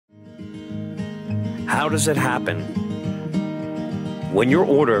How does it happen? When your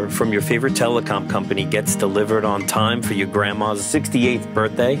order from your favorite telecom company gets delivered on time for your grandma's 68th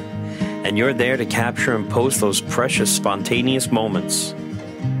birthday, and you're there to capture and post those precious spontaneous moments.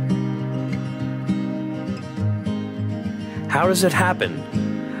 How does it happen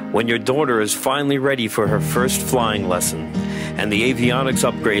when your daughter is finally ready for her first flying lesson, and the avionics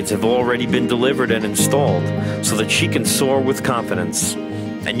upgrades have already been delivered and installed so that she can soar with confidence,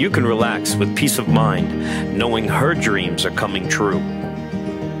 and you can relax with peace of mind knowing her dreams are coming true?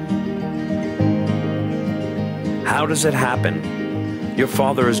 How does it happen? Your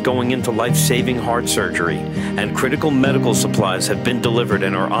father is going into life-saving heart surgery, and critical medical supplies have been delivered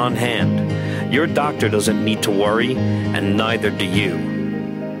and are on hand. Your doctor doesn't need to worry, and neither do you.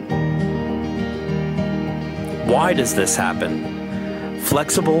 Why does this happen?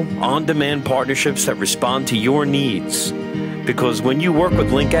 Flexible, on-demand partnerships that respond to your needs. Because when you work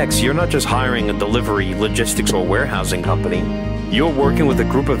with LinkEx, you're not just hiring a delivery, logistics, or warehousing company. You're working with a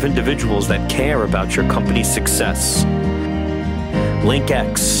group of individuals that care about your company's success.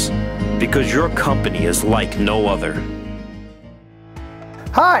 LinkEx, because your company is like no other.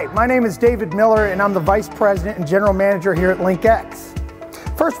 Hi, my name is David Miller, and I'm the Vice President and General Manager here at LinkEx.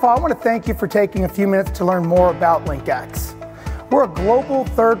 First of all, I want to thank you for taking a few minutes to learn more about LinkEx. We're a global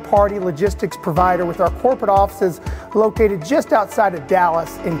third-party logistics provider with our corporate offices located just outside of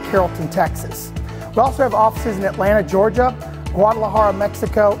Dallas in Carrollton, Texas. We also have offices in Atlanta, Georgia, Guadalajara,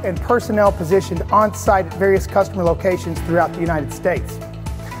 Mexico, and personnel positioned on-site at various customer locations throughout the United States.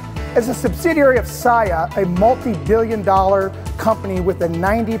 As a subsidiary of Saia, a multi-billion-dollar company with a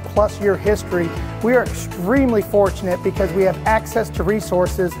 90-plus year history, we are extremely fortunate because we have access to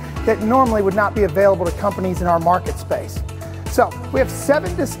resources that normally would not be available to companies in our market space. So, we have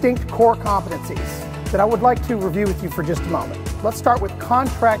 7 distinct core competencies that I would like to review with you for just a moment. Let's start with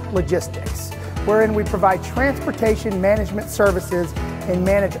contract logistics, wherein we provide transportation management services and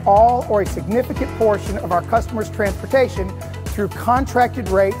manage all or a significant portion of our customers' transportation through contracted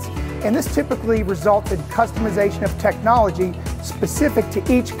rates, and this typically results in customization of technology specific to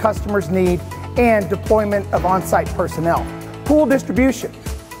each customer's need and deployment of on-site personnel. Pool distribution,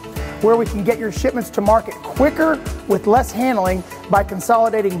 where we can get your shipments to market quicker with less handling by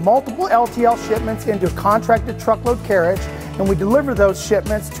consolidating multiple LTL shipments into a contracted truckload carriage, and we deliver those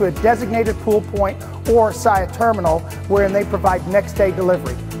shipments to a designated pool point or Saia terminal wherein they provide next day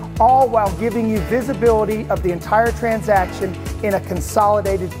delivery, all while giving you visibility of the entire transaction in a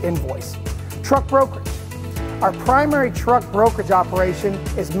consolidated invoice. Truck brokerage. Our primary truck brokerage operation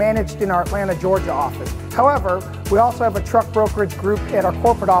is managed in our Atlanta, Georgia office. However, we also have a truck brokerage group at our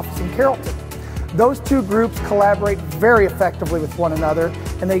corporate office in Carrollton. Those two groups collaborate very effectively with one another,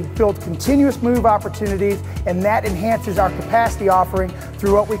 and they build continuous move opportunities, and that enhances our capacity offering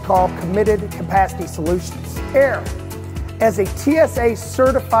through what we call committed capacity solutions. Air. As a TSA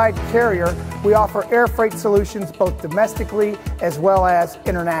certified carrier, we offer air freight solutions both domestically as well as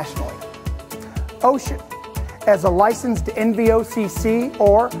internationally. Ocean. As a licensed NVOCC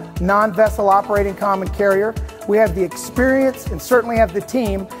or non-vessel operating common carrier, we have the experience and certainly have the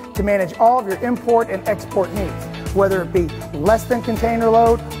team to manage all of your import and export needs, whether it be less than container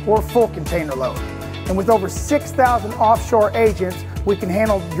load or full container load. And with over 6,000 offshore agents, we can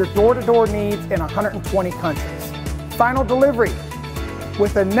handle your door-to-door needs in 120 countries. Final delivery.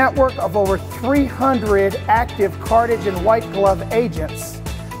 With a network of over 300 active cartage and white glove agents,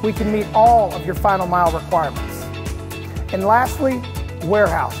 we can meet all of your final mile requirements. And lastly,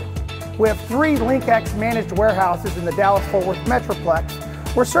 warehousing. We have 3 LinkEx managed warehouses in the Dallas-Fort Worth Metroplex,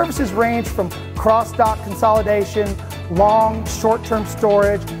 where services range from cross-dock consolidation, long, short-term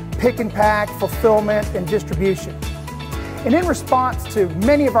storage, pick and pack, fulfillment, and distribution. And in response to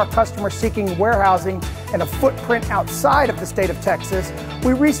many of our customers seeking warehousing and a footprint outside of the state of Texas,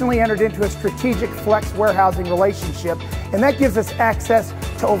 we recently entered into a strategic flex warehousing relationship, and that gives us access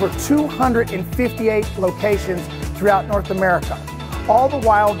to over 258 locations throughout North America, all the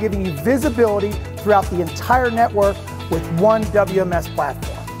while giving you visibility throughout the entire network with one WMS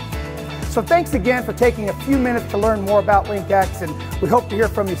platform. So thanks again for taking a few minutes to learn more about LinkEx, and we hope to hear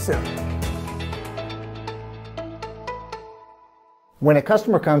from you soon. When a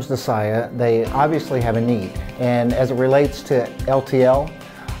customer comes to Saia, they obviously have a need, and as it relates to LTL,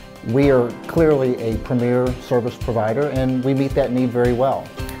 we are clearly a premier service provider and we meet that need very well.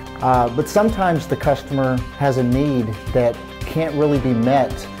 But sometimes the customer has a need that can't really be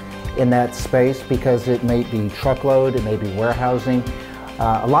met in that space because it may be truckload, it may be warehousing,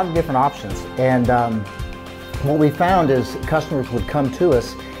 a lot of different options. And what we found is customers would come to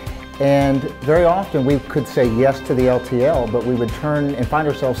us And very often we could say yes to the LTL, but we would turn and find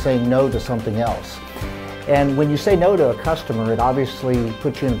ourselves saying no to something else. And when you say no to a customer, it obviously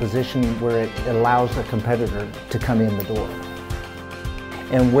puts you in a position where it allows a competitor to come in the door.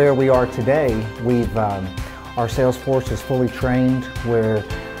 And where we are today, our sales force is fully trained where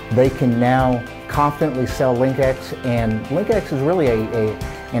they can now confidently sell LinkEx, and LinkEx is really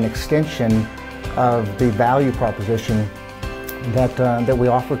an extension of the value proposition that we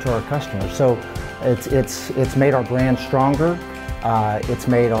offer to our customers. So it's made our brand stronger. It's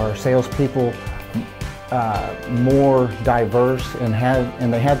made our salespeople more diverse,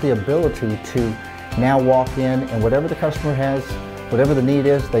 and they have the ability to now walk in, and whatever the customer has, whatever the need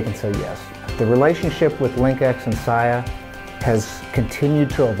is, they can say yes. The relationship with LinkEx and Saia has continued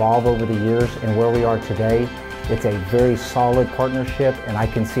to evolve over the years, and where we are today, it's a very solid partnership, and I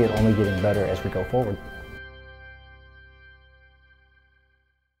can see it only getting better as we go forward.